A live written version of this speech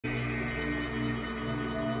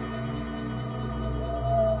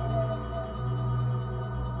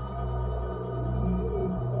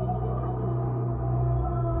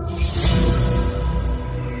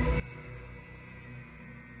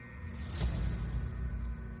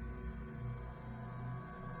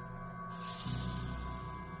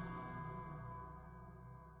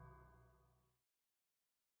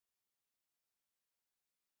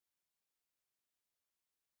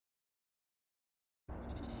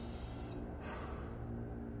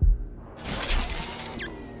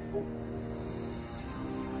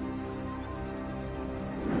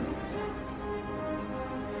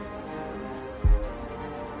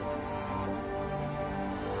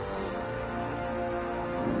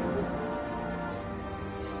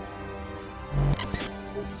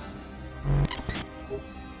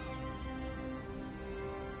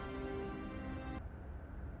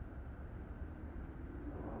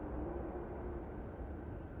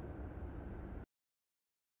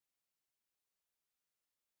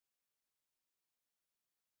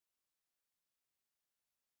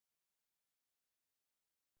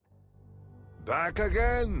Back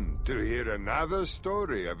again to hear another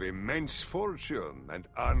story of immense fortune and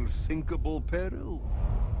unthinkable peril.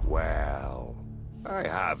 Well, I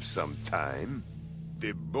have some time.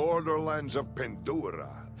 The Borderlands of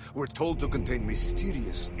Pandora were told to contain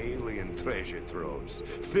mysterious alien treasure troves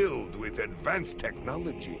filled with advanced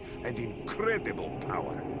technology and incredible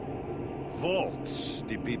power. Vaults,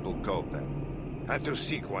 the people called them. And to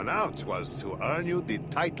seek one out was to earn you the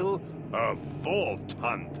title of Vault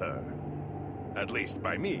Hunter. At least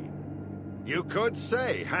by me. You could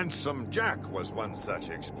say Handsome Jack was one such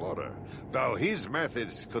explorer, though his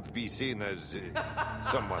methods could be seen as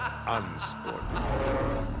somewhat unsporting.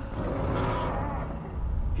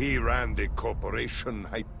 He ran the corporation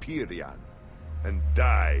Hyperion, and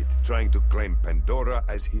died trying to claim Pandora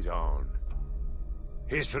as his own.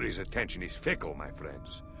 History's attention is fickle, my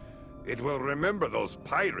friends. It will remember those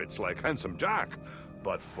pirates like Handsome Jack,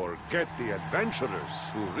 but forget the adventurers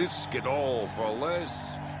who risk it all for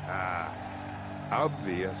less,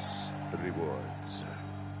 obvious rewards.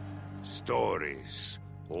 Stories,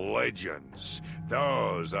 legends,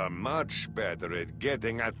 those are much better at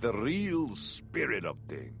getting at the real spirit of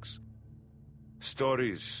things.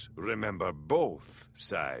 Stories remember both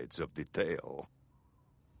sides of the tale.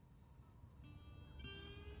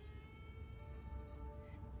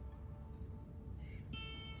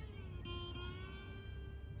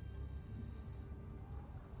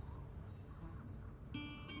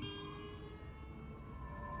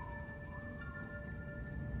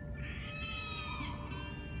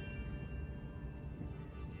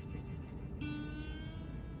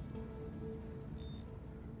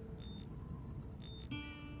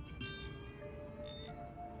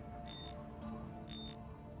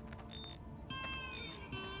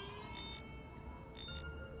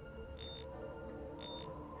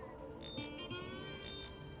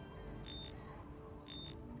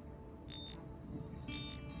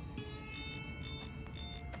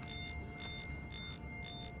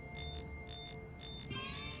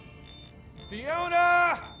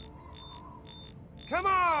 Fiona! Come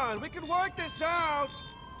on, we can work this out!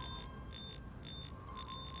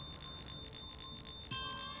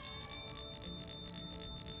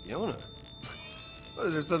 Fiona? What,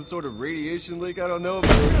 is there some sort of radiation leak I don't know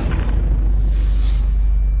about?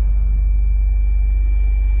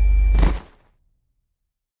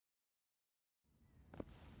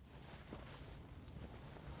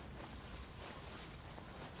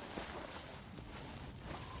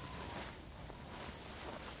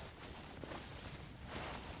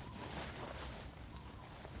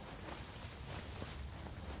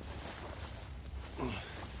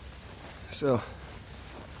 So,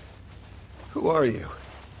 who are you?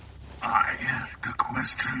 I ask the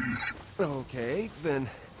questions. Okay, then,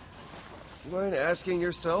 you mind asking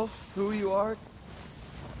yourself who you are?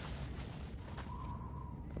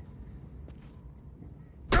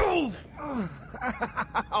 Oh!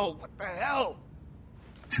 Ow, what the hell?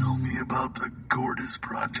 Tell me about the Gordis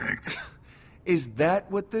Project. Is that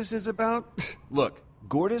what this is about? Look,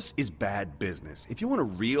 Gordis is bad business. If you want a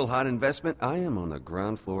real hot investment, I am on the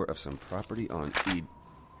ground floor of some property on Eden.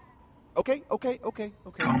 Okay.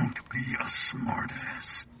 Don't be a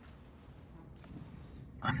smartass.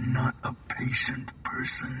 I'm not a patient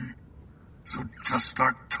person, so just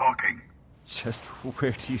start talking. Just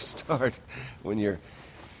where do you start when you're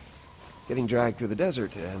getting dragged through the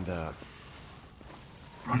desert and,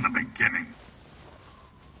 From the beginning.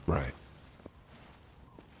 Right.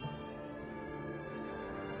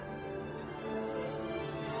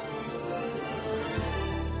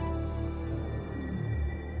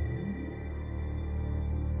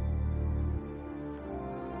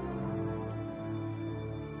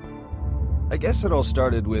 I guess it all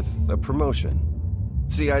started with a promotion.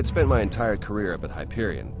 See, I'd spent my entire career up at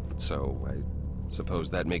Hyperion, so I suppose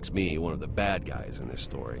that makes me one of the bad guys in this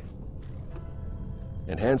story.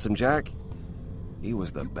 And Handsome Jack, he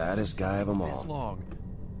was the baddest guy of them all. This long.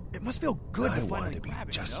 It must feel good to I wanted finally to be grab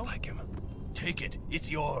it, just you know? like him. Take it,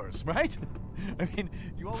 it's yours, right? I mean,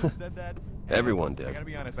 you always said that. Everyone did. I gotta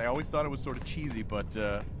be honest, I always thought it was sort of cheesy, but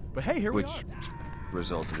hey, here we are.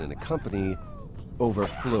 resulted in a company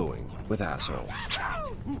overflowing with assholes.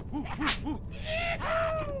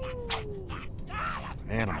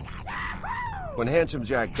 Animals. When Handsome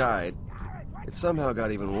Jack died, it somehow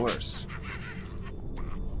got even worse.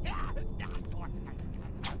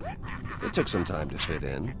 It took some time to fit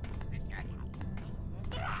in.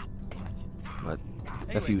 But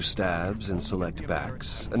a few stabs and select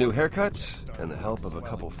backs, a new haircut, and the help of a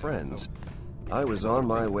couple friends, I was on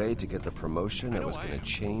my way to get the promotion that was going to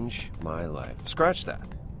change my life. Scratch that.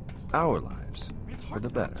 Our lives. For the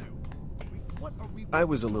better. I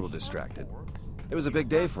was a little distracted. It was a big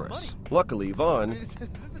day for us. Luckily, Vaughn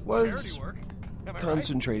was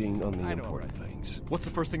concentrating on the important things. What's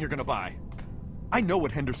the first thing you're gonna buy? I know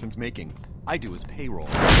what Henderson's making. I do his payroll.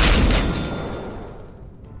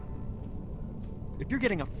 If you're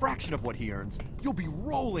getting a fraction of what he earns, you'll be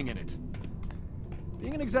rolling in it.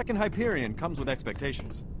 Being an exec in Hyperion comes with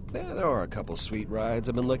expectations. Yeah, there are a couple sweet rides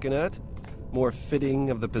I've been looking at. More fitting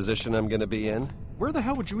of the position I'm gonna be in. Where the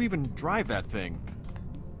hell would you even drive that thing?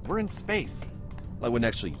 We're in space. I wouldn't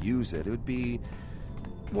actually use it. It would be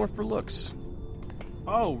more for looks.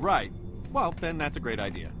 Oh, right. Well, then that's a great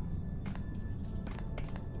idea.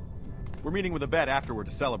 We're meeting with a vet afterward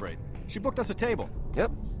to celebrate. She booked us a table.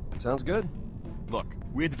 Yep, sounds good. Look,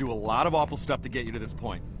 we had to do a lot of awful stuff to get you to this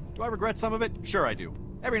point. Do I regret some of it? Sure I do.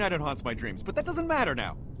 Every night it haunts my dreams, but that doesn't matter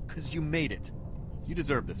now. Because you made it. You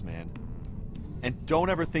deserve this, man. And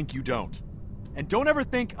don't ever think you don't. And don't ever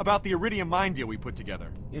think about the Iridium mine deal we put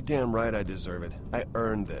together. You're damn right I deserve it. I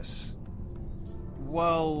earned this.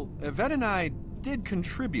 Well, Yvette and I did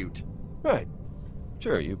contribute. Right.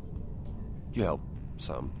 Sure, you helped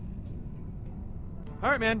some. All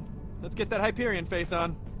right, man. Let's get that Hyperion face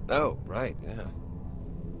on. Oh, right, yeah.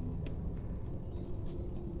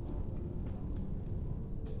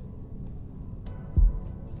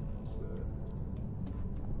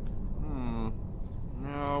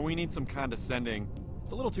 No, we need some condescending.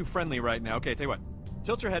 It's a little too friendly right now. Okay, tell you what.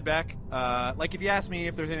 Tilt your head back. Like if you ask me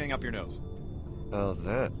if there's anything up your nose. How's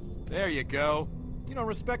that? There you go. You don't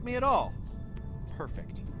respect me at all.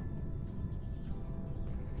 Perfect.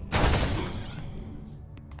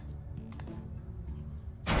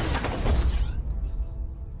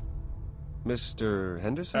 Mr.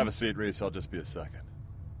 Henderson? Have a seat, Reese. I'll just be a second.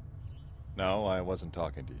 No, I wasn't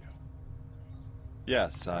talking to you.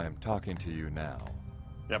 Yes, I'm talking to you now.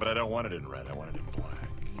 Yeah, but I don't want it in red. I want it in black.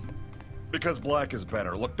 Because black is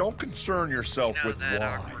better. Look, don't concern yourself with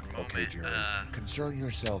why. Okay, Jerry? Concern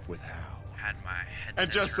yourself with how. Had my headset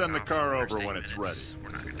And just send the turned car off for over the when first it's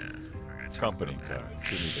 8 ready. minutes. We're not gonna talk Company about car. that.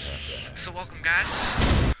 Didn't even have to ask. So welcome,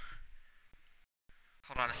 guys.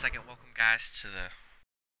 Hold on a second. Welcome, guys, to the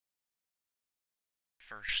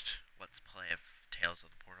first Let's Play of Tales of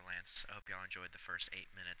the Borderlands. I hope y'all enjoyed the first 8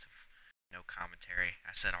 minutes of no commentary.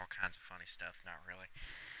 I said all kinds of funny stuff. Not really.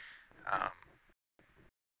 But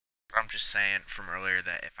I'm just saying from earlier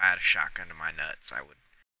that if I had a shotgun to my nuts,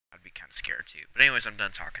 I'd be kind of scared too. But anyways, I'm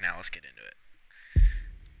done talking now. Let's get into it.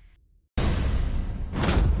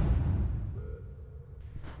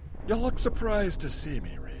 You look surprised to see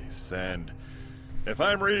me, Reese, and if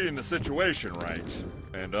I'm reading the situation right,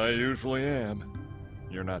 and I usually am,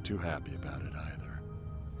 you're not too happy about it either.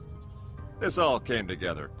 This all came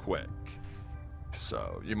together quick,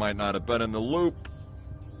 so you might not have been in the loop,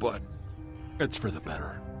 but it's for the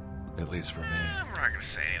better, at least for me. We're not gonna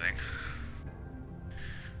say anything.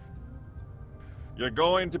 You're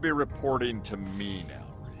going to be reporting to me now,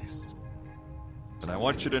 Reese. And I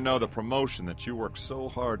want you to know the promotion that you worked so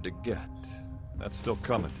hard to get, that's still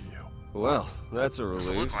coming to you. Well, that's a relief.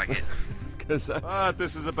 Doesn't look like it. But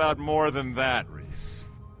this is about more than that, Reese.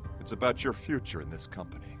 It's about your future in this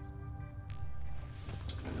company.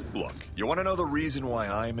 Look, you want to know the reason why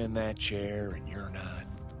I'm in that chair and you're not?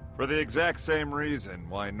 For the exact same reason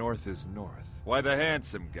why North is North. Why the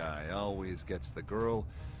handsome guy always gets the girl,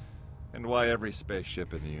 and why every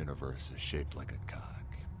spaceship in the universe is shaped like a cock.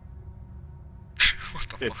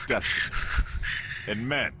 What the It's fuck? destiny. And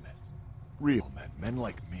men, real men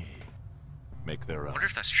like me, make their I own. wonder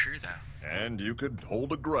if that's true, though. And you could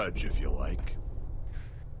hold a grudge if you like.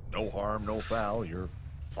 No harm, no foul. Your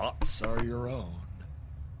thoughts are your own.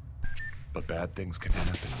 But bad things can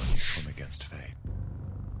happen when you swim against fate.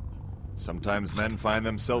 Sometimes men find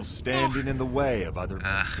themselves standing in the way of other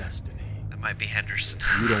men's destiny. That might be Henderson.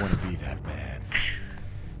 You don't want to be that man.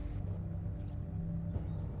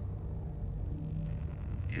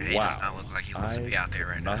 Yeah, he does not look like he wants to be out there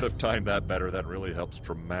right now. Not have timed that better. That really helps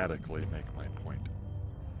dramatically make my point.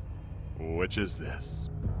 Which is this.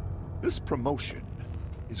 This promotion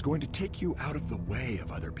is going to take you out of the way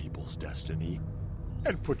of other people's destiny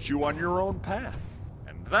and put you on your own path.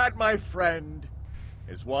 That, my friend,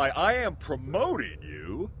 is why I am promoting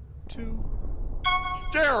you to...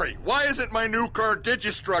 Jerry, why isn't my new car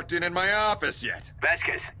Digistructing in my office yet?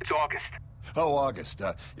 Vasquez, it's August. Oh, August.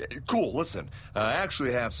 Cool, listen. I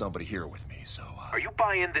actually have somebody here with me, so... Are you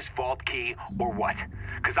buying this vault key, or what?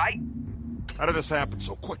 Because How did this happen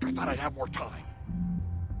so quick? I thought I'd have more time.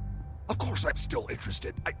 Of course I'm still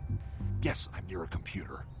interested. Yes, I'm near a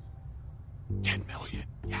computer. 10 million,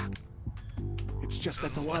 yeah. It's just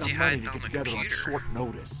that's a lot of money to get together on short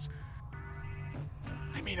notice.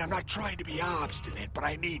 I mean, I'm not trying to be obstinate, but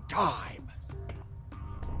I need time.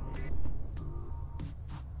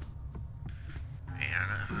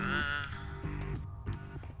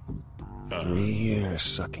 3 years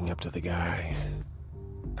sucking up to the guy.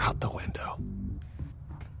 Out the window.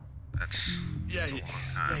 That's a long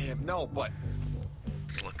time. No, but...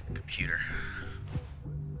 Let's look at the computer.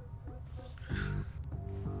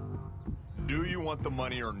 Do you want the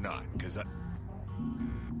money or not? Because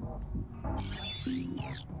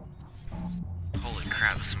Holy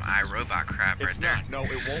crap, that's some iRobot crap right there. It's not. No,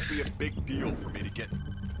 it won't be a big deal for me to get...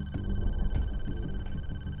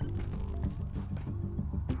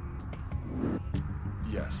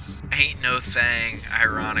 Yes. Ain't no thing,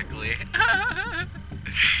 ironically.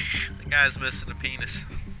 The guy's missing a penis.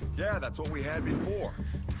 Yeah, that's what we had before.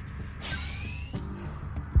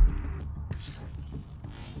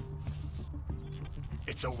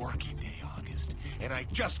 It's a working day, August, and I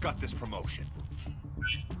just got this promotion.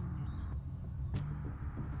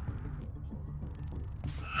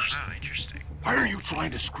 Oh, interesting. Why are you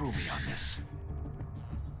trying to screw me on this?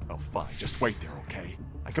 Oh, fine. Just wait there, okay?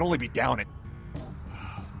 I can only be down at...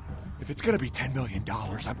 If it's gonna be $10 million,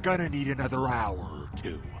 I'm gonna need another hour or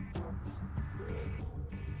two.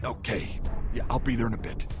 Okay. Yeah, I'll be there in a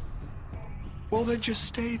bit. Well, then just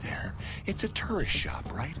stay there. It's a tourist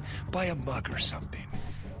shop, right? Buy a mug or something.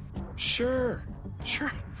 Sure.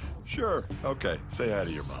 Okay, say hi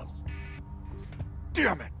to your mom.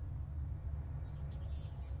 Damn it!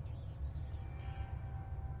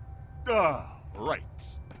 Right.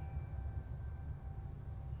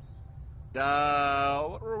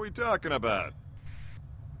 What were we talking about?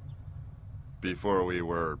 Before we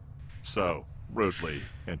were so rudely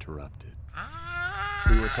interrupted.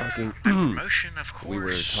 We were talking... My promotion, of course. We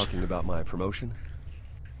were talking about my promotion?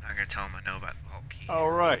 I'm gonna tell him I know about the vault key.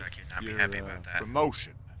 All right. I could not be happy about that.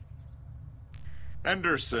 Promotion.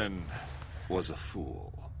 Henderson was a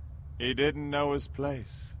fool. He didn't know his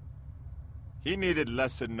place. He needed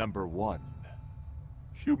lesson number 1.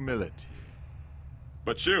 Humility.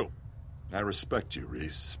 But you, I respect you,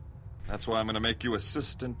 Reese. That's why I'm gonna make you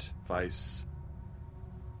assistant vice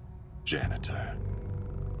janitor.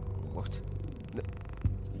 What?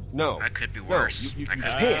 No. That could be worse. You I could be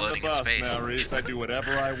I'm the floating in boss space. now, Reese. I do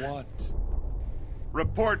whatever I want.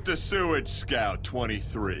 Report to Sewage Scout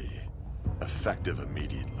 23. Effective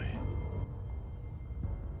immediately.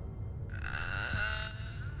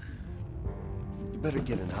 You better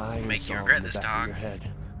get an eye Make you installed regret in the this, back dog. of your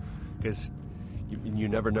head. Because you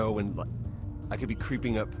never know when... I could be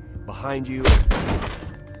creeping up behind you.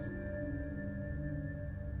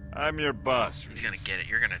 I'm your boss, Reese. He's gonna get it.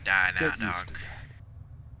 You're gonna die now, Get used dog. to that.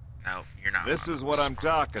 No, you're not. This is what I'm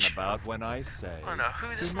talking about when I say... I don't know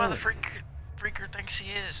who this freaker thinks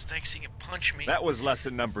he is. Thinks he can punch me. That was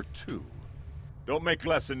lesson number 2. Don't make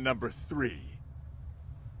lesson number 3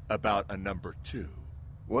 about a number 2.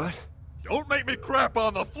 What? Don't make me crap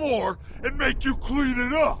on the floor and make you clean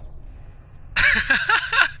it up.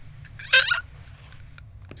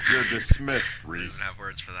 You're dismissed, I don't Reese. have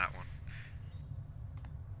words for that one.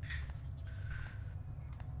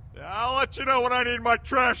 I'll let you know when I need my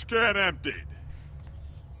trash can emptied.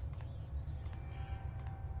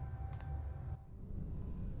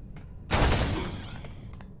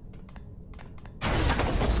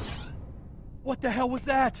 What the hell was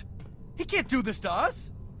that? He can't do this to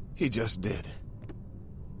us! He just did.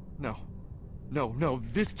 No,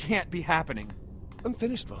 this can't be happening. I'm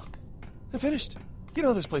finished, Will. I'm finished. You know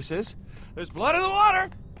how this place is. There's blood in the water,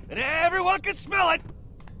 and everyone can smell it!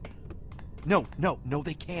 No,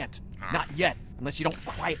 they can't. Not yet, unless you don't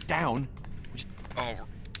quiet down. Oh.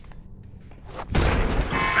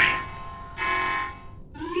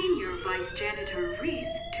 Senior Vice Janitor Reese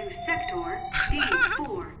to Sector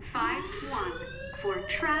D451 for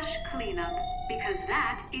trash cleanup, because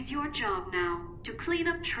that is your job now, to clean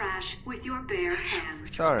up trash with your bare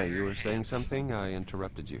hands. Sorry, you were saying something? I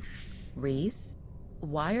interrupted you. Reese,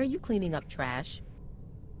 why are you cleaning up trash?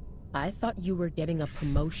 I thought you were getting a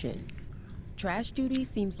promotion. Trash duty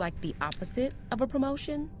seems like the opposite of a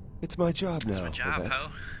promotion. It's my job now, That's my job, Yvette.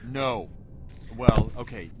 ho. No. Well,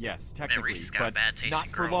 okay, yes, Man, technically, Reese has got a but bad taste not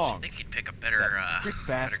in for girls. long. You'd think he'd pick a It's better, that prick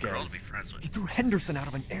better girl Vasquez. to be friends with. He threw Henderson out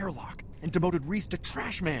of an airlock and demoted Reese to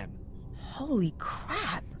trash man. Holy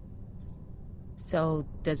crap. So,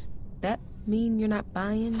 does that mean you're not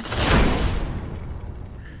buying?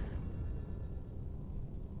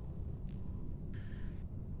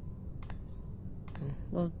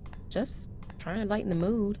 Well, just trying to lighten the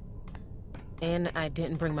mood. And I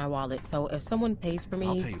didn't bring my wallet, so if someone pays for me...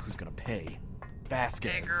 I'll tell you who's gonna pay.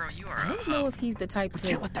 Vasquez. Hey, girl, you are I don't know if he's the type We to...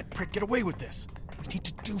 can't let that prick get away with this. We need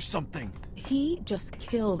to do something. He just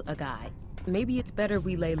killed a guy. Maybe it's better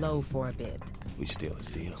we lay low for a bit. We steal his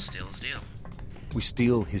deal. Steal his deal. We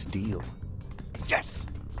steal his deal. Yes!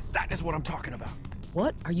 That is what I'm talking about.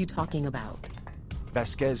 What are you talking about?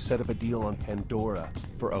 Vasquez set up a deal on Pandora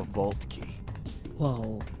for a vault key.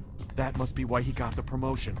 Whoa. That must be why he got the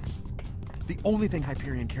promotion. The only thing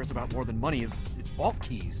Hyperion cares about more than money is vault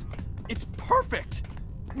keys. It's perfect!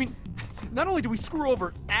 I mean, not only do we screw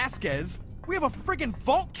over Vasquez, we have a friggin'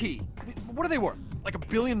 vault key. I mean, what are they worth? Like $1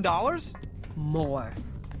 billion? More.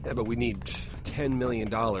 Yeah, but we need $10 million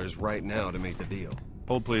right now to make the deal.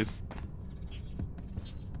 Hold, please.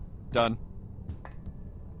 Done.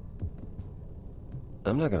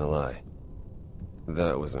 I'm not gonna lie.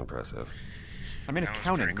 That was impressive. I'm in That was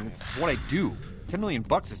accounting, pretty and cool. it's what I do. $10 million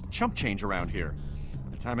is chump change around here.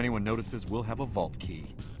 By the time anyone notices, we'll have a vault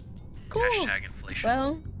key. Cool. Hashtag inflation.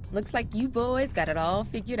 Well, looks like you boys got it all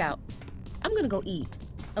figured out. I'm gonna go eat.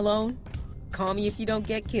 Alone? Call me if you don't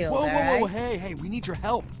get killed, Whoa, alright? hey, we need your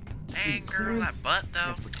help. We Dang, need girl, clearance, that butt, though.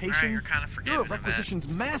 transportation. Alright, you're kind of You're forgiving a of that. requisitions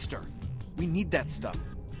master. We need that stuff.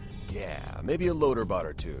 Yeah, maybe a loader bot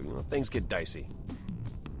or two. You know, things get dicey.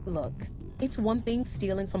 Look, it's one thing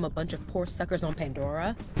stealing from a bunch of poor suckers on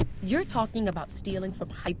Pandora. You're talking about stealing from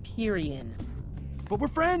Hyperion. But we're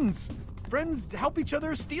friends. Friends help each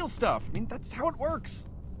other steal stuff. I mean, that's how it works.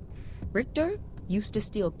 Richter used to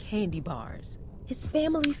steal candy bars. His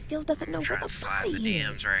family still doesn't know Trying where to the slide body the is.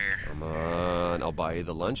 DMs right here. Come on, I'll buy you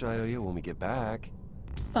the lunch I owe you when we get back.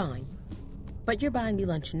 Fine. But you're buying me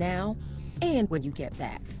lunch now and when you get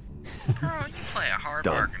back. Girl, you play a hard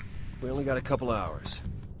Done. bargain. We only got a couple hours.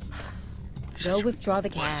 Go withdraw the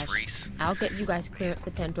Bless cash. Reese. I'll get you guys clearance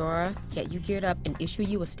to Pandora, get you geared up, and issue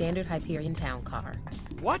you a standard Hyperion town car.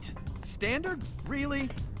 What? Standard? Really?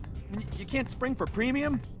 I mean, you can't spring for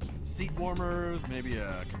premium? Seat warmers, maybe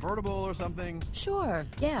a convertible or something? Sure,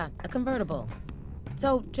 yeah, a convertible.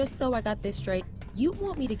 So, just so I got this straight, you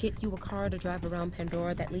want me to get you a car to drive around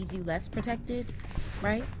Pandora that leaves you less protected,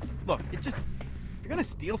 right? Look, it just... If you're gonna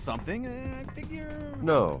steal something, I figure...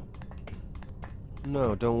 No.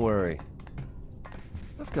 No, don't worry.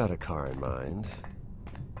 I've got a car in mind.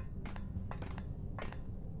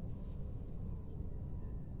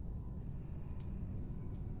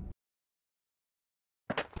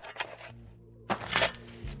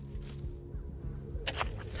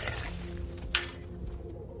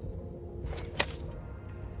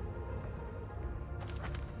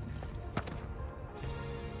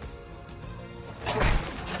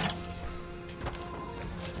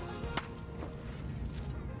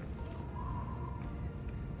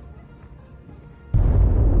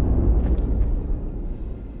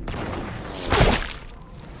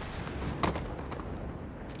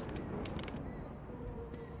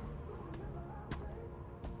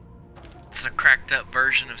 It's a cracked up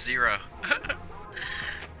version of Zero.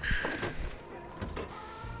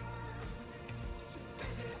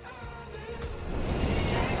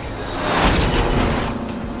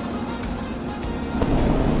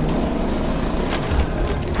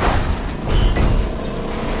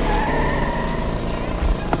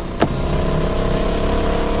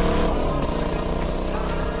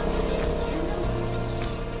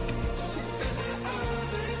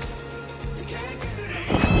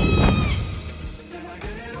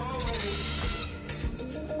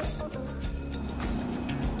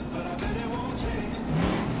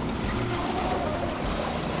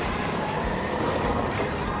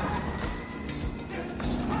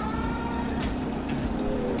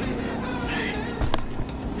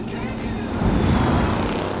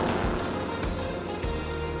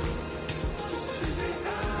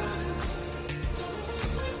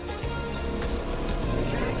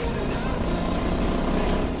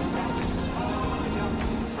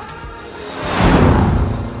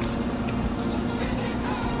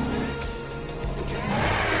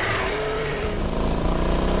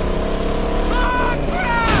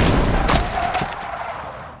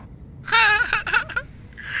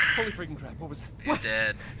 Holy freaking crap, what was that? He's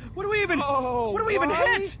dead. What do we even... Oh, what do we even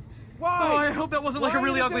why? hit? Why? Oh, I hope that wasn't like a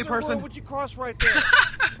really ugly person. Would you cross right there?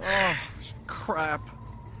 Oh, crap.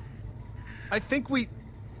 I think we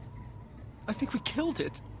killed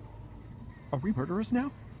it. Are we murderers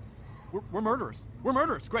now? We're murderers. We're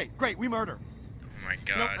murderers. Great, we murder. Oh my god.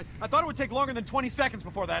 You know, I thought it would take longer than 20 seconds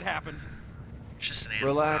before that happened. It's just an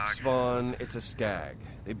animal Relax, dog. Vaughn. It's a skag.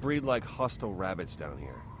 They breed like hostile rabbits down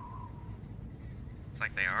here. It's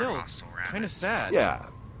like they Still, are hostile rabbits. kind of sad. Yeah.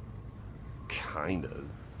 Kinda.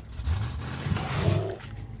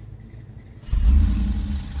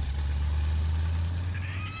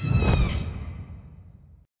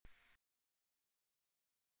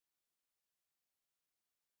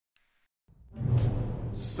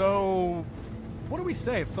 So, what do we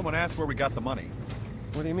say if someone asks where we got the money?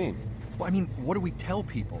 What do you mean? Well, I mean, what do we tell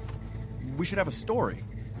people? We should have a story.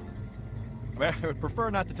 I mean, I would prefer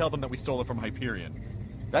not to tell them that we stole it from Hyperion.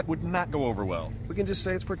 That would not go over well. We can just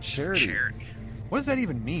say it's for charity. Charity. What does that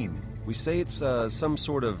even mean? We say it's some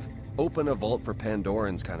sort of open a vault for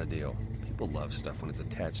Pandorans kind of deal. People love stuff when it's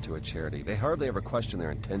attached to a charity. They hardly ever question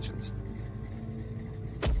their intentions.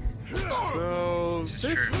 So, This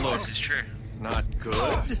is true. looks This is true. not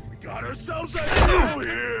good. We got ourselves a hero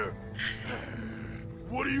here!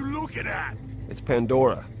 What are you looking at? It's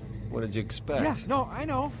Pandora. What did you expect? Yeah, no, I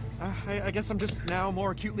know. I guess I'm just now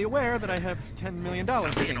more acutely aware that I have $10 million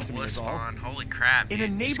Stop being chained a to me wuss, is all. Vaughn. Holy crap, In a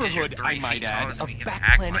dude. Just 'cause you're neighborhood, 3 I might feet tall add, doesn't of mean you back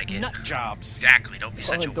act planet like it. nut jobs. Exactly, don't be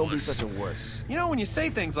such a Vaughn, don't be wuss. such a wuss. You know, when you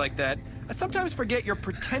say things like that, I sometimes forget you're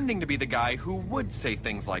pretending to be the guy who would say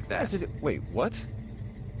things like that. Wait, what?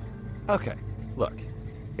 Okay, look.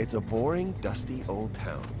 It's a boring, dusty old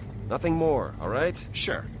town. Nothing more, all right?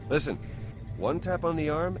 Sure. Listen, one tap on the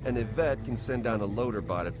arm, and Yvette can send down a loader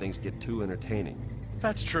bot if things get too entertaining.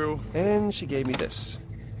 That's true. And she gave me this.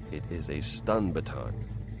 It is a stun baton.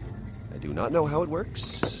 I do not know how it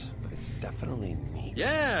works, but it's definitely neat.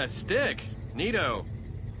 Yeah, stick. Neato.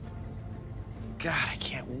 God, I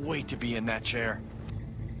can't wait to be in that chair.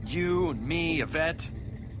 You, me, Yvette.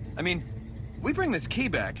 I mean, we bring this key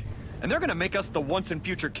back, and they're gonna make us the once and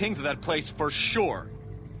future kings of that place for sure.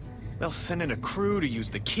 They'll send in a crew to use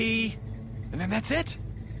the key, and then that's it.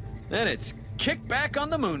 Then it's kick back on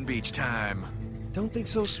the moon beach time. Don't think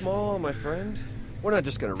so small, my friend. We're not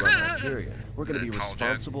just gonna run Hyperion. We're gonna be Tall joke.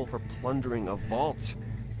 responsible for plundering a vault.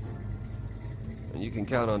 And you can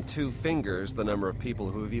count on 2 fingers the number of people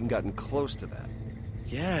who have even gotten close to that.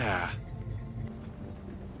 Yeah.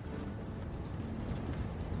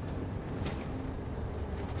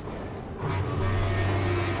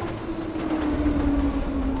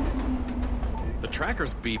 The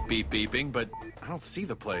tracker's beeping, but I don't see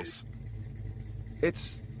the place.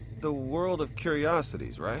 It's the world of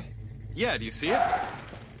curiosities, right? Yeah, do you see it?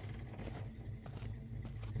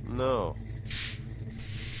 No.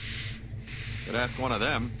 Could ask one of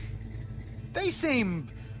them. They seem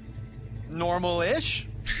normal-ish.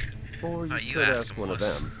 Or you You could ask ask one of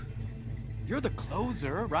us. them. You're the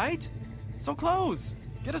closer, right? So close.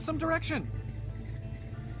 Get us some direction.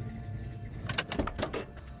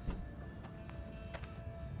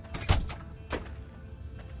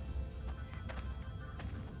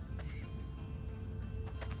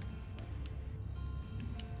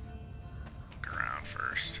 Look around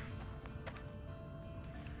first.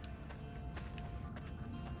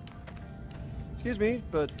 Excuse me,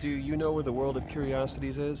 but do you know where the world of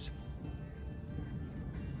curiosities is?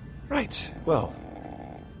 Right. Well,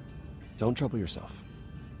 don't trouble yourself.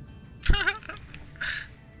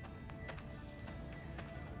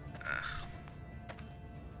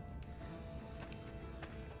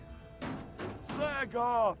 Slag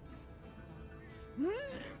off!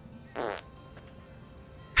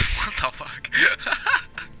 What the fuck?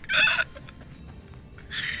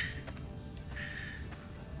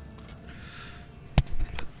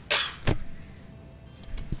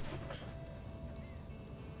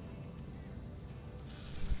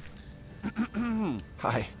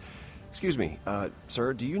 Hi. Excuse me,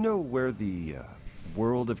 sir, do you know where the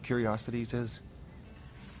world of curiosities is?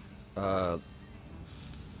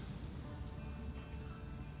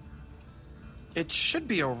 It should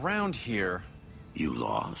be around here. You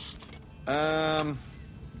lost?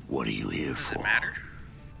 What are you here Does for? it matter?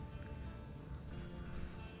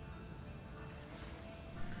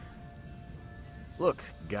 Look,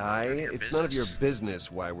 guy, None of your it's none of your business.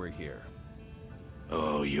 business why we're here.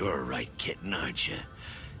 Oh, you're a right kitten, aren't you?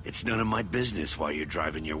 It's none of my business why you're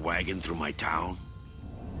driving your wagon through my town.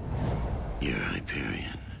 You're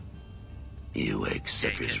Hyperion. You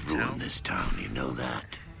egg-sickers can tell. ruined this town, you know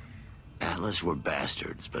that? Atlas were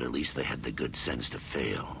bastards, but at least they had the good sense to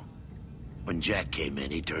fail. When Jack came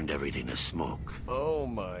in, he turned everything to smoke. Oh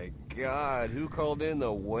my god, who called in the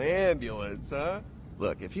wambulance, huh?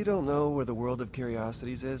 Look, if you don't know where the world of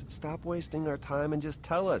curiosities is, stop wasting our time and just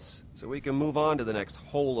tell us, so we can move on to the next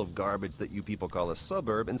hole of garbage that you people call a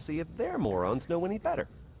suburb and see if their morons know any better.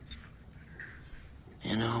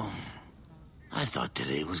 You know, I thought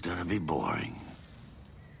today was gonna be boring.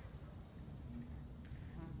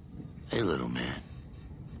 Hey, little man.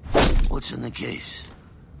 What's in the case?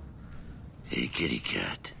 Hey, kitty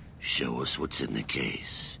cat. Show us what's in the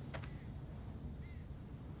case.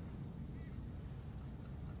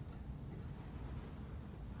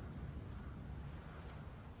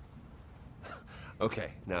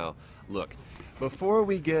 Okay, now, look, before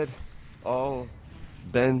we get all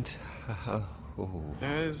bent...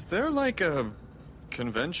 Is there like a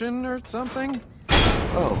convention or something?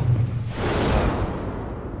 Oh.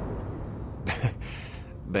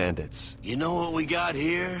 Bandits. You know what we got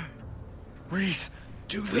here? Reese,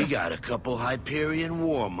 do We got a couple Hyperion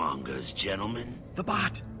warmongers, gentlemen. The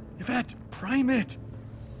bot! Yvette, prime it!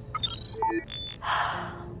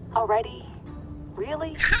 Already?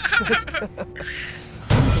 Really? Just...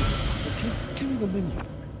 give me the menu.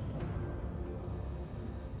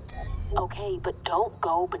 Okay, but don't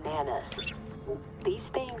go bananas. These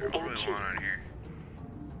things What do ain't we cheap. want on here?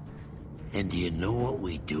 And do you know what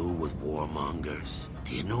we do with warmongers?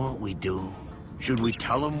 Do you know what we do? Should we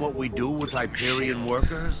tell them what we do with Hyperion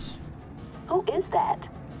workers? Who is that?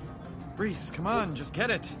 Reese, come on, just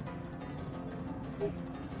get it. A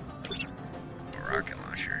rocket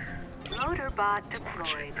launcher. Motorbot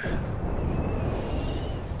deployed.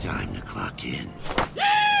 Time to clock in.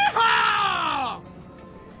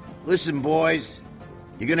 Listen, boys.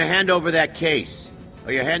 You're gonna hand over that case,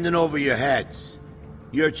 or you're handing over your heads.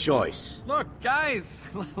 Your choice. Look, guys,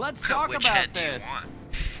 let's talk Which about head do you this.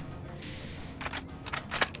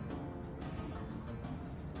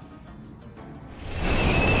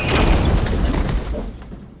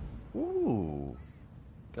 want? Ooh.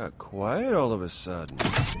 Got quiet all of a sudden.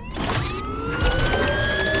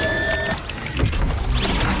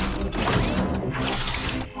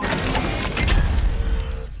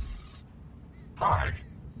 Hi.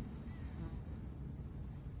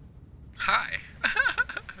 Hi.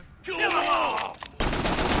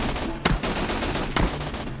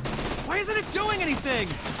 Why isn't it doing anything?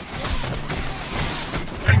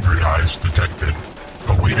 Angry eyes detected.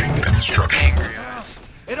 Awaiting instruction. Angry eyes.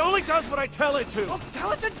 It only does what I tell it to! Oh,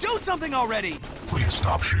 tell it to do something already! Please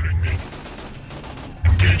stop shooting me.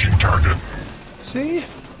 Engaging target. See?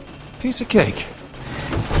 Piece of cake.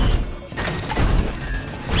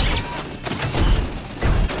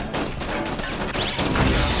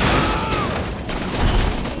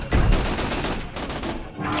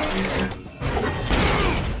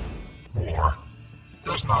 War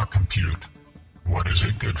does not compute. What is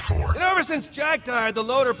it good for? And ever since Jack died, the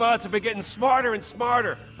loader bots have been getting smarter and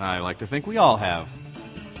smarter. I like to think we all have.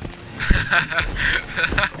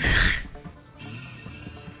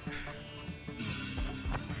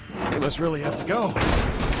 They must really have to go.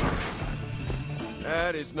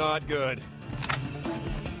 That is not good.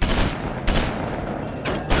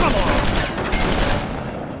 Come on!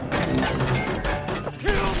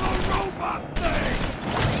 Kill the robot thing!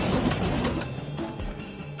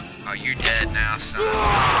 Oh, you're dead now, son.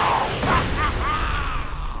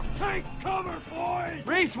 Take cover, boys!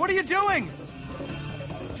 Reese, what are you doing?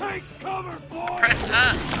 Take cover, boys! Press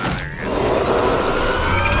up. Oh, there it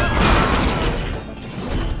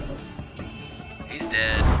is. He's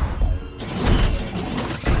dead.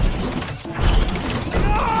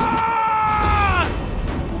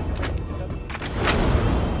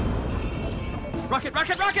 Rocket,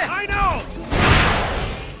 rocket, rocket! I know!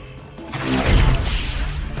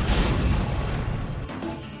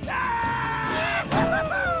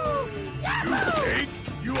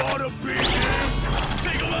 You ought to be here.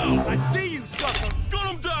 Take him out. I see you, sucker! Gun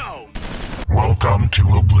him down! Welcome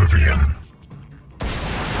to Oblivion.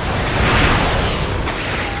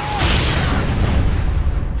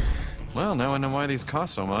 Well, now I know why these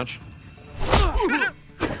cost so much.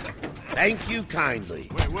 Thank you kindly.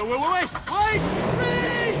 Wait!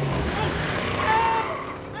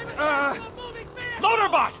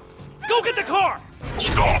 Loaderbot! Go get the car!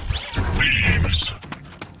 Stop, thieves.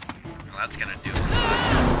 Well, that's gonna do it.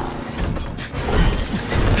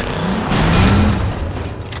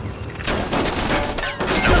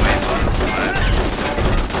 There's no way Bot's alive.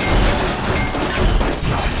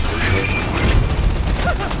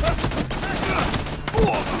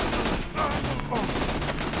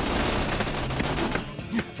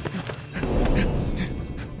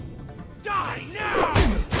 Die now!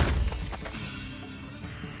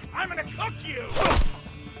 I'm gonna cook you!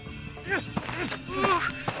 Ooh, a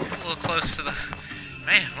little close to the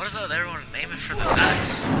Man, what is up with everyone naming for the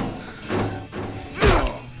nuts?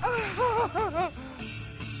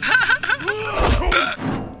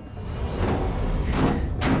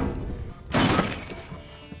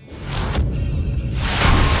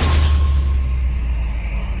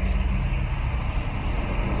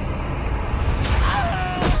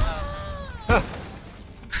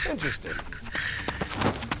 Interesting.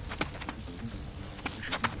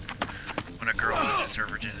 When a girl loses her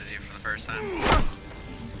virginity for the first time.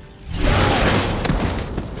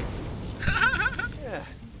 Yeah.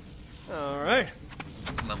 Alright.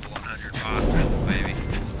 Level 100 boss level, baby.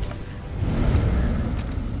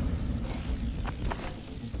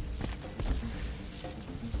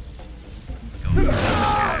 Go for this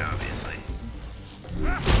guy, obviously.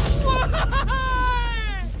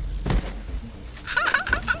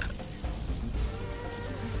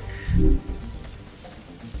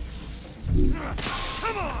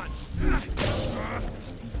 Come on!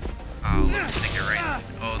 Oh, let me stick it right.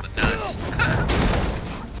 Oh, the nuts.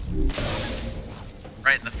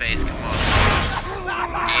 Right in the face, come on.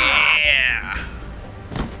 Yeah!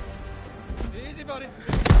 Easy, buddy.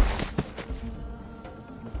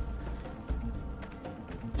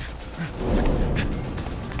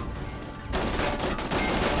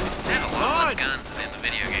 They have a lot less guns than in the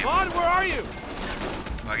video game. Vaughn, where are you?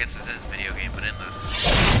 Well, I guess this is a video game, but in the...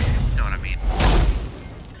 You know what I mean.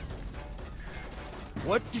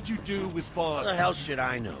 What did you do with Vaughn? How the hell should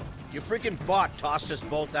I know? Your freaking bot tossed us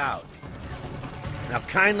both out. Now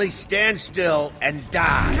kindly stand still and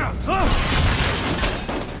die.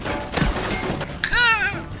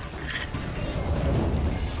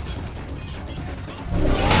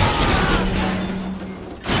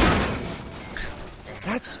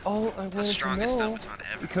 That's all I wanted The strongest to know. automaton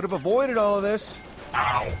ever. We could have avoided all of this.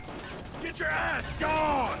 Ow! Get your ass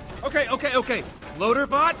gone! Okay. Loader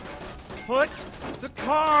bot, put the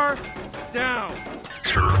car down.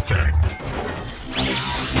 Sure thing.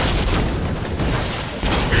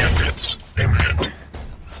 Bandits imminent.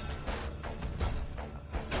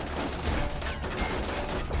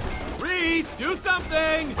 Reese, do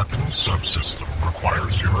something! Weapons subsystem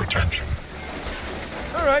requires your attention.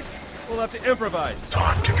 Alright, we'll have to improvise.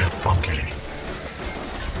 Time to get funky. Get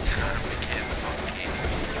funky.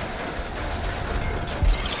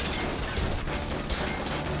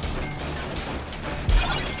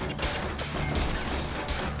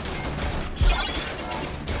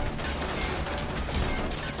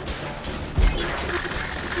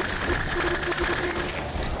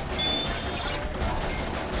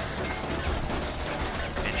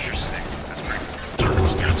 Interesting. That's pretty cool.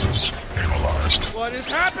 Circumstances analyzed. What is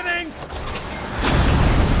happening?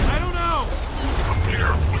 I don't know.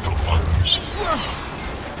 Prepare with the buttons.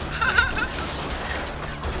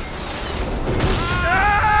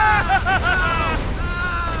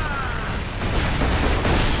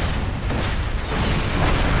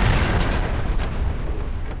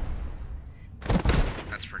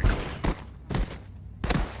 That's pretty cool.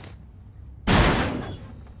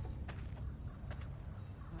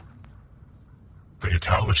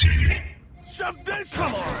 Fatality. Shove this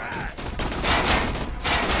on our ass!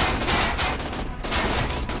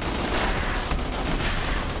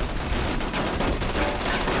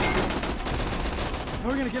 How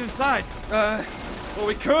are we gonna get inside? Well,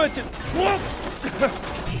 we could. Whoa!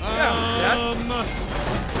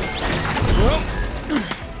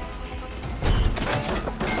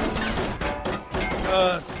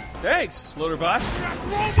 Thanks, Loaderbot.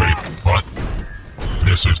 Wait, what?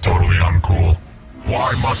 This is totally uncool.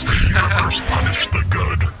 Why must the universe punish the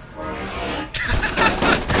good?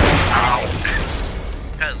 Ow!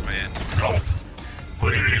 Cuz, man. No.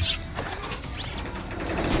 Please.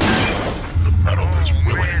 The metal is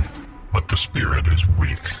willing, but the spirit is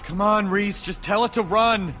weak. Come on, Reese, just tell it to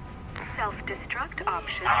run. Self-destruct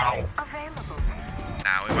option Ow. available.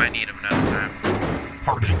 Nah, we might need him another time.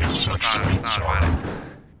 Parting is such Thought sweet about sorrow. it.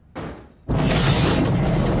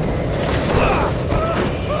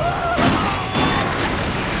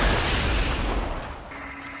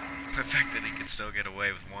 The fact that he can still get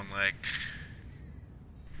away with one leg.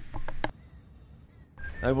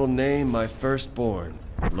 I will name my firstborn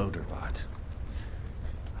Loaderbot.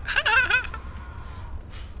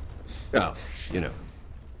 Oh, you know,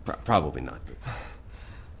 probably not.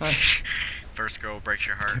 First girl breaks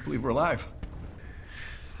your heart. I believe we're alive.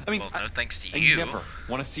 I mean, Well, no thanks to I you. never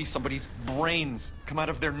want to see somebody's brains come out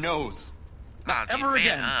of their nose. Aw, Not dude, ever man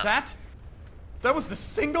again. up. That was the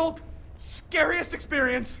single scariest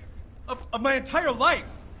experience of my entire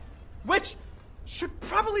life. Which should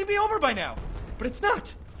probably be over by now. But it's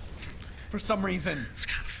not. For some reason. It's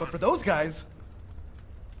kind of fun. But for those guys,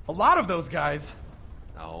 a lot of those guys,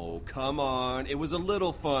 Oh, come on. It was a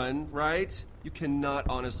little fun, right? You cannot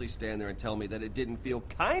honestly stand there and tell me that it didn't feel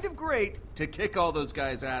kind of great to kick all those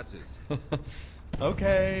guys' asses.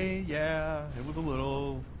 Okay, yeah, it was a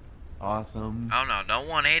little awesome. Oh no, don't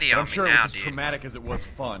 180 on I'm me sure now, it was as dude. traumatic as it was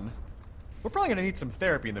fun. We're probably gonna need some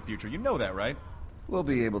therapy in the future. You know that, right? We'll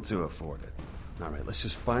be able to afford it. All right, let's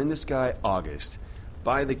just find this guy, August.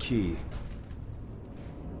 Buy the key.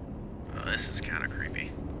 Oh, this is kind of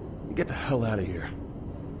creepy. And get the hell out of here.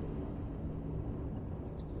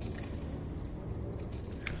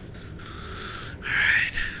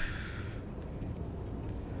 Alright.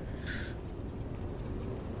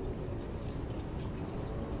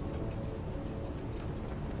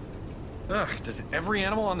 Ugh, does every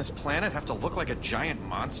animal on this planet have to look like a giant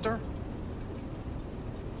monster?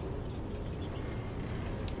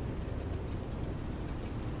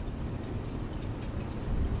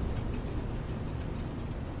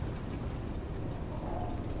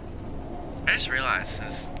 I just realized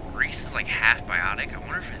since Reese is like half biotic, I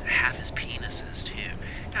wonder if half his penis is too. You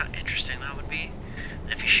know how interesting that would be?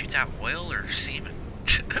 If he shoots out oil or semen.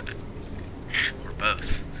 Or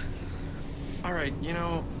both. Alright, you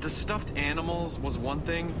know, the stuffed animals was one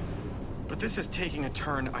thing, but this is taking a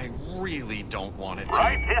turn I really don't want it to.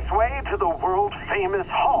 Right this way to the world-famous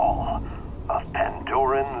Hall of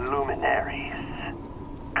Pandoran Luminaries.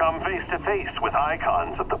 Come face to face with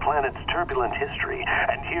icons of the planet's turbulent history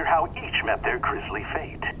and hear how each met their grisly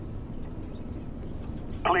fate.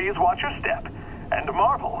 Please watch your step and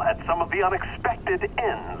marvel at some of the unexpected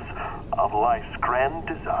ends of life's grand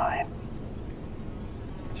design.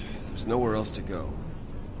 There's nowhere else to go.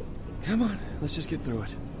 Come on, let's just get through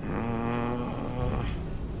it.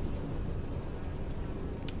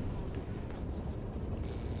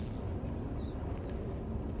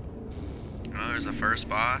 Oh, there's the first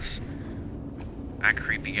boss. That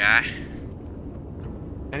creepy guy.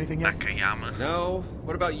 Anything yet? Nakayama. No?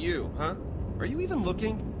 What about you, huh? Are you even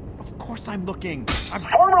looking? Of course I'm looking.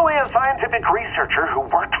 Formerly a scientific researcher who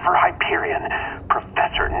worked for Hyperion,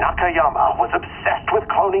 Professor Nakayama was obsessed with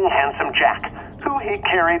cloning Handsome Jack, who he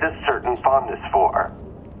carried a certain fondness for.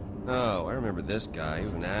 Oh, I remember this guy. He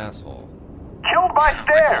was an asshole. Killed by He's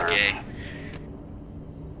stairs! gay.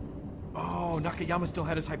 Oh, Nakayama still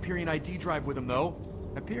had his Hyperion ID drive with him, though.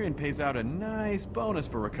 Hyperion pays out a nice bonus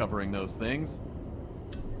for recovering those things.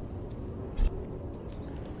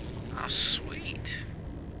 Oh, sweet.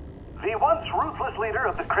 The once ruthless leader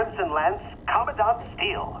of the Crimson Lance, Commandant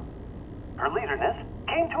Steele. Her leaderness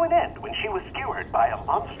came to an end when she was skewered by a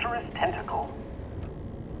monstrous tentacle.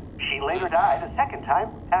 She later died a second time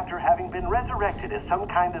after having been resurrected as some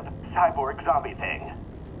kind of cyborg zombie thing.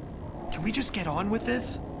 Can we just get on with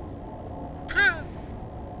this?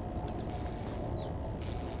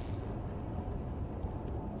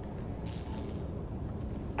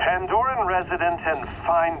 Pandoran resident and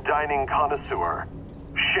fine dining connoisseur,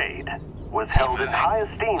 Shade, was held in high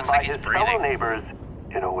esteem Looks by like he's his fellow breathing. neighbors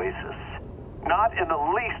in Oasis. Not in the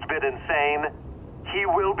least bit insane, he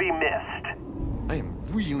will be missed. I am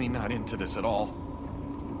really not into this at all.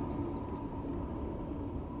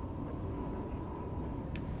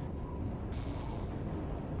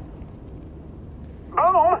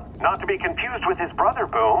 Boom, not to be confused with his brother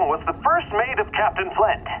Boom, was the first mate of Captain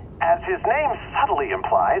Flint. As his name subtly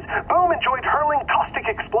implies, Boom enjoyed hurling caustic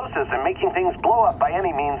explosives and making things blow up by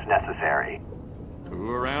any means necessary.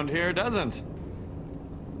 Who around here doesn't?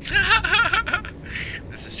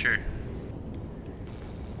 This is true.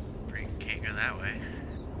 Can't go that way.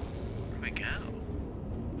 Where do we go?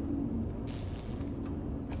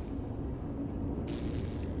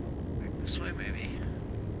 Back this way, maybe?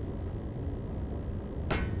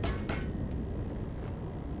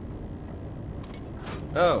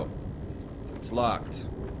 Oh, it's locked.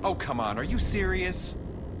 Oh, come on, are you serious?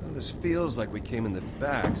 Well, this feels like we came in the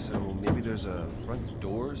back, so maybe there's a front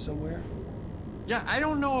door somewhere? Yeah, I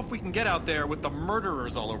don't know if we can get out there with the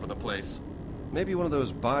murderers all over the place. Maybe one of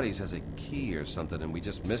those bodies has a key or something and we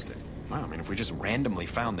just missed it. Wow, I mean, if we just randomly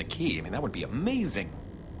found the key, I mean, that would be amazing.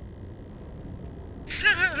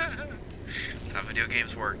 That's how video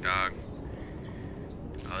games work, dog.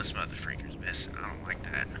 Oh, this mother freaker's missing. I don't like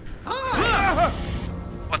that. Ah!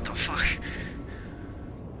 What the fuck?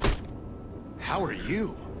 How are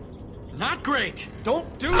you? Not great!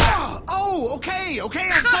 Don't do that! Oh, okay,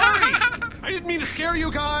 I'm sorry! I didn't mean to scare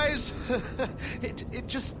you guys! It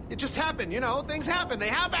just happened, you know, things happen, they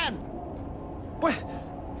happen! What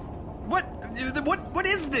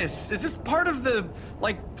is this? Is this part of the,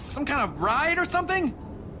 like, some kind of ride or something?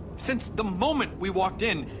 Since the moment we walked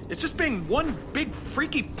in, it's just been one big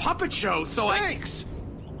freaky puppet show, so Thanks!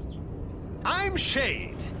 I'm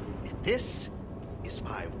Shade, and this is is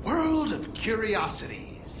my world of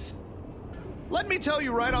curiosities. Let me tell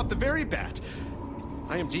you right off the very bat,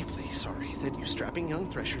 I am deeply sorry that you strapping young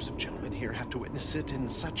threshers of gentlemen here have to witness it in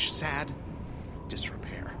such sad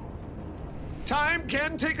disrepair. Time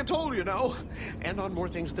can take a toll, you know, and on more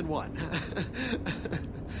things than one.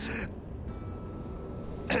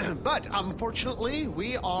 But unfortunately,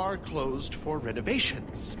 we are closed for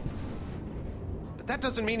renovations. But that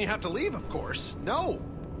doesn't mean you have to leave, of course. No.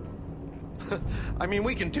 I mean,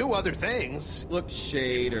 we can do other things. Look,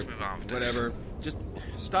 Shade, or Let's move on with this. whatever. Just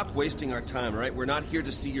stop wasting our time, all right? We're not here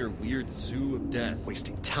to see your weird zoo of death.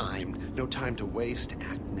 Wasting time. No time to waste.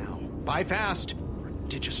 Act now. Buy fast, or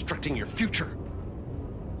digistructing your future.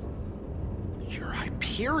 You're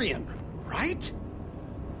Hyperion, right?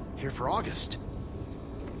 Here for August.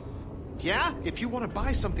 Yeah, if you want to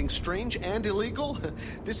buy something strange and illegal,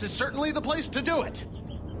 this is certainly the place to do it.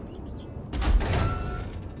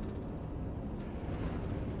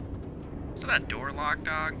 Is that door locked,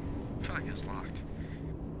 dog? I feel like it's locked.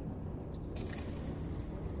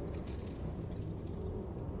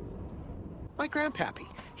 My grandpappy,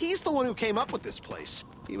 he's the one who came up with this place.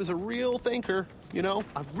 He was a real thinker, you know,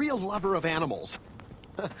 a real lover of animals.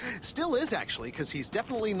 Still is, actually, because he's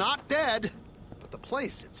definitely not dead. But the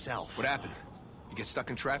place itself. What happened? You get stuck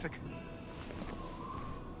in traffic?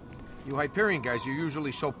 You Hyperion guys, you're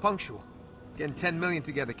usually so punctual. Getting 10 million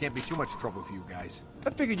together can't be too much trouble for you guys. I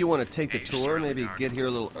figured you want to take the Hey, you're tour, early, maybe dog. get here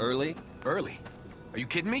a little early. Early? Are you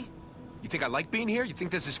kidding me? You think I like being here? You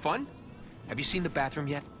think this is fun? Have you seen the bathroom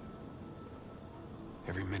yet?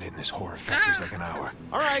 Every minute in this horror factory's like an hour.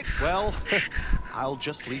 All right, well, I'll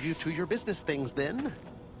just leave you to your business things then.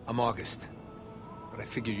 I'm August. But I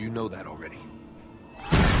figure you know that already.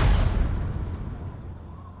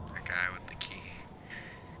 That guy with the key.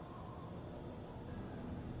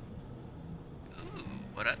 Ooh,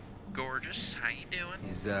 what up, gorgeous? How you doing?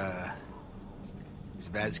 Is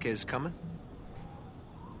Vasquez coming?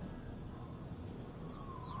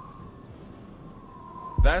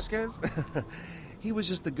 Vasquez? He was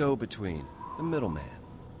just the go-between, the middleman.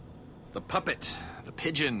 The puppet. The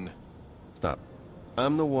pigeon. Stop.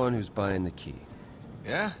 I'm the one who's buying the key.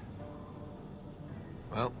 Yeah?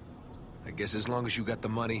 Well, I guess as long as you got the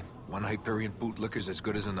money, one Hyperion bootlicker's as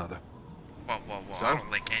good as another. Whoa, whoa, whoa! So, I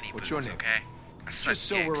don't lick any what's boots, your name? okay? I suck Just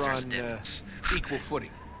so dicks, we're there's on difference. equal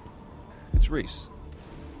footing. It's Reese.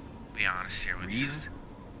 Be honest here with you. Reese?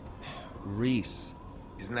 Reese.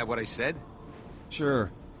 Isn't that what I said?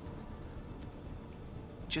 Sure.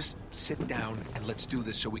 Just sit down and let's do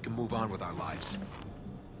this so we can move on with our lives.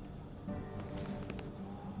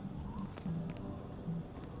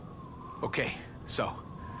 Okay, so,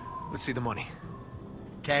 let's see the money.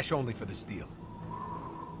 Cash only for this deal.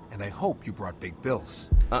 And I hope you brought big bills.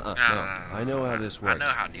 No. I know how this works. I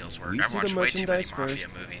know how deals work. We I've see watched the way too many merchandise mafia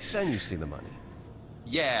first, movies. then you see the money.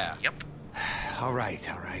 Yeah. Yep. All right.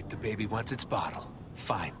 The baby wants its bottle.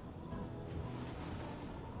 Fine.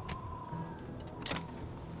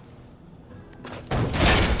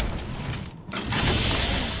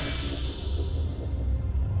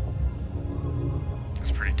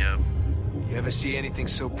 That's pretty dope. You ever see anything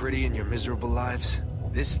so pretty in your miserable lives?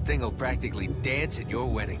 This thing'll practically dance at your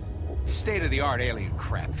wedding. State-of-the-art alien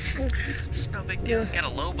crap. It's no big deal. You gotta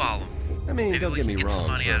lowball them. I mean, Maybe don't we get can me get some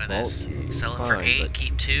wrong, money for out a of vault this. key, it's Sell it for fine, 8, but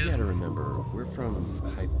keep 2. You gotta remember, we're from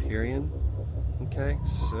Hyperion, okay?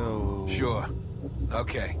 So... Sure.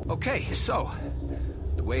 Okay, so...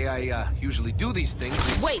 The way I usually do these things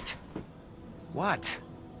is... Wait! What?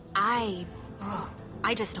 I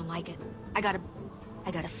just don't like it. I got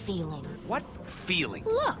a feeling. What feeling?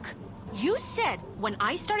 Look! You said when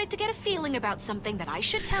I started to get a feeling about something that I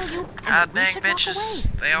should tell you, and God that we dang should walk bitches.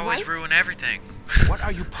 away. They always right? ruin everything. What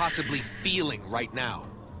are you possibly feeling right now?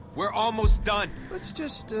 We're almost done. Let's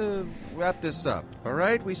just, wrap this up, all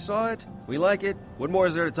right? We saw it, we like it. What more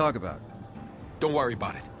is there to talk about? Don't worry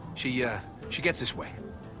about it. She gets this way.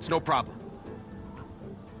 It's no problem.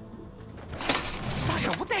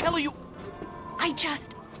 Sasha, what the hell are you... I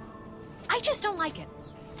just don't like it.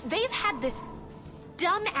 They've had this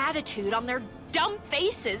dumb attitude on their dumb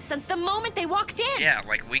faces since the moment they walked in. Yeah,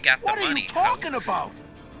 like we got the What money. are you talking about?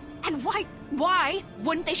 And why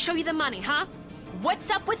wouldn't they show you the money, huh? What's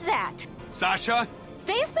up with that? Sasha?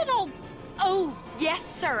 They've been all, oh, yes,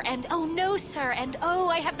 sir, and oh, no, sir, and oh,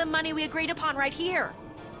 I have the money we agreed upon right here.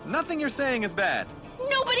 Nothing you're saying is bad.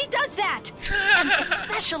 Nobody does that! And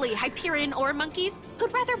especially Hyperion ore monkeys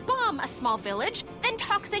who'd rather bomb a small village than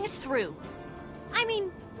talk things through. I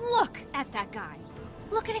mean, look at that guy.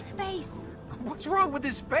 Look at his face. What's wrong with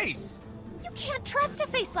his face? You can't trust a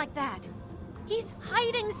face like that. He's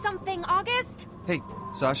hiding something, August. Hey,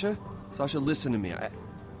 Sasha? Sasha, listen to me.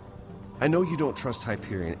 I know you don't trust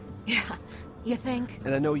Hyperion. Yeah, you think?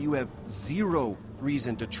 And I know you have zero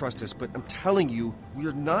reason to trust us, but I'm telling you,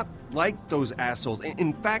 we're not like those assholes.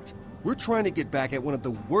 In fact, we're trying to get back at one of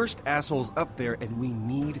the worst assholes up there, and we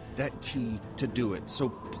need that key to do it. So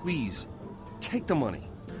please, take the money,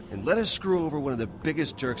 and let us screw over one of the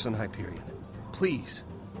biggest jerks on Hyperion. Please.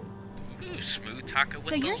 Ooh, smooth talker with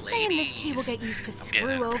So you're saying this key will get used to getting screw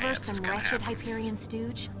it, over man. some It's gonna wretched happen. Hyperion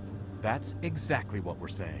stooge? That's exactly what we're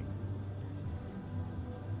saying.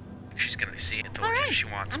 She's gonna see it. Told All you right, she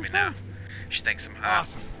wants I'm me sold. now. She thinks I'm hot.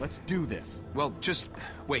 Awesome. Let's do this. Well, just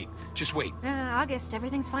wait. Just wait. August,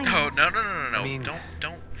 everything's fine. Oh, now. no. I mean,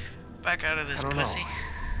 don't back out of this I don't pussy. know.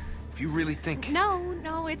 If you really think...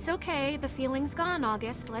 No, it's okay. The feeling's gone,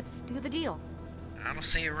 August. Let's do the deal. I don't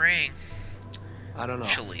see a ring. I don't know.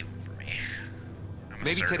 She'll leave it for me. I'm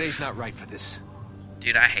Maybe assertive. today's not right for this.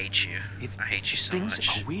 Dude, I hate you. I hate you so Things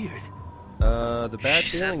much. are weird. The bad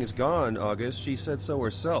She feeling said- is gone, August. She said so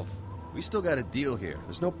herself. We still got a deal here.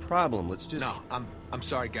 There's no problem. Let's just... No, I'm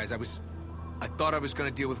sorry, guys. I thought I was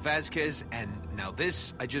gonna deal with Vasquez, and now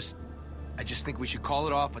this. I just think we should call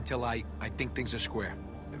it off until I think things are square.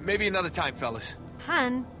 Maybe another time, fellas.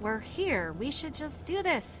 Hun, we're here. We should just do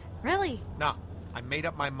this. Really? No, I made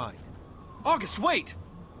up my mind. August, wait!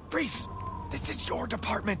 Reese, this is your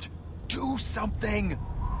department. Do something.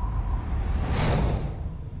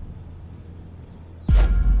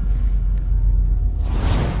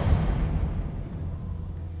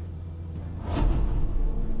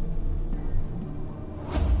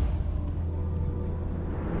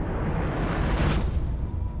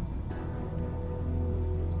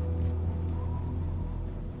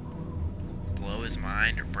 Blow his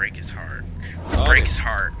mind or break his heart. August. Break his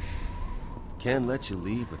heart. Can't let you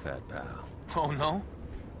leave with that, pal. Oh, no?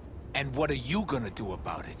 And what are you gonna do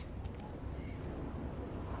about it?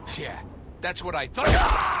 Yeah, that's what I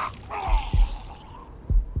thought.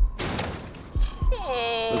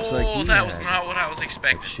 Oh, Looks like he that was had not what I was a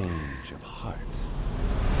expecting. change of heart.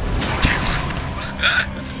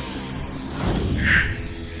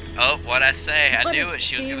 Oh, what'd I say? I What knew a it.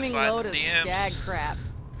 She was gonna steaming slide load the of DMs. skag crap.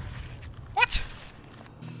 What?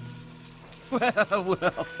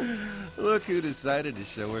 Well, look who decided to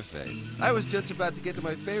show her face. I was just about to get to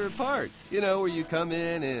my favorite part. You know, where you come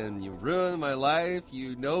in and you ruin my life,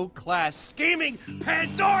 you no-class scheming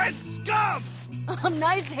Pandoran scum! A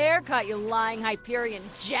nice haircut, you lying Hyperion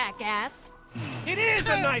jackass. It is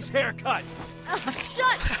a nice haircut! Oh,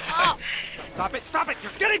 shut up! Stop it!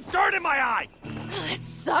 You're getting dirt in my eye! It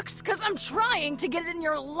sucks, because I'm trying to get it in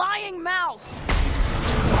your lying mouth.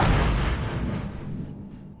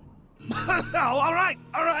 All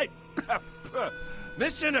right.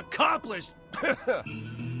 Mission accomplished.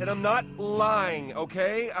 And I'm not lying,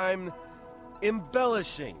 okay? I'm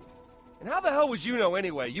embellishing. And how the hell would you know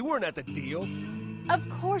anyway? You weren't at the deal. Of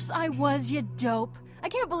course I was, you dope. I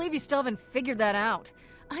can't believe you still haven't figured that out.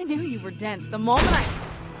 I knew you were dense the moment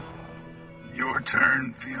Your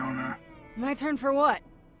turn, Fiona. My turn for what?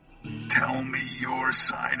 Tell me your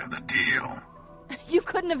side of the deal. You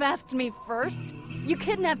couldn't have asked me first. You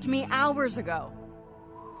kidnapped me hours ago.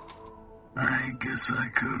 I guess I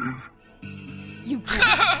could've. You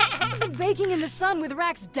guess? I've been baking in the sun with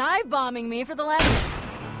Rax dive bombing me for the last...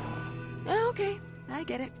 Okay, I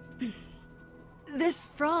get it. This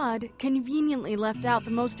fraud conveniently left out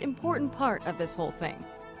the most important part of this whole thing.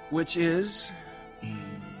 Which is...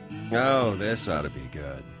 Oh, this ought to be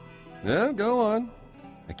good. No, go on.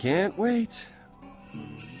 I can't wait.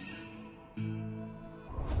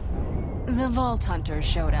 The Vault Hunter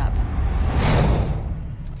showed up.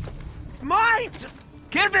 It's mine!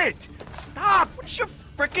 Give it! Stop! What's your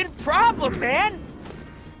frickin' problem, man?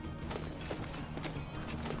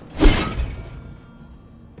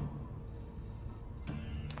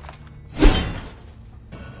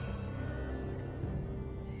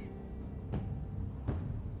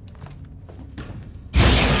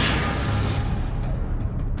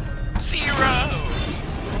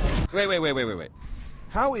 Wait.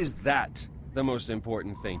 How is that the most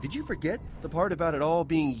important thing? Did you forget the part about it all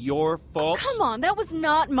being your fault? Come on, that was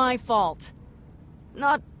not my fault.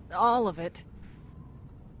 Not all of it.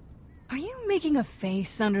 Are you making a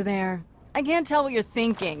face under there? I can't tell what you're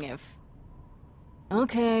thinking if...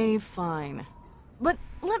 Okay, fine. But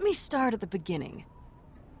let me start at the beginning.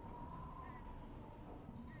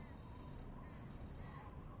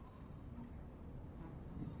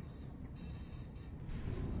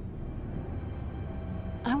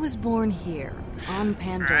 I was born here, on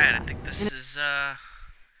Pandora. Alright, I think this is a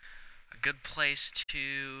good place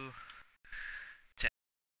to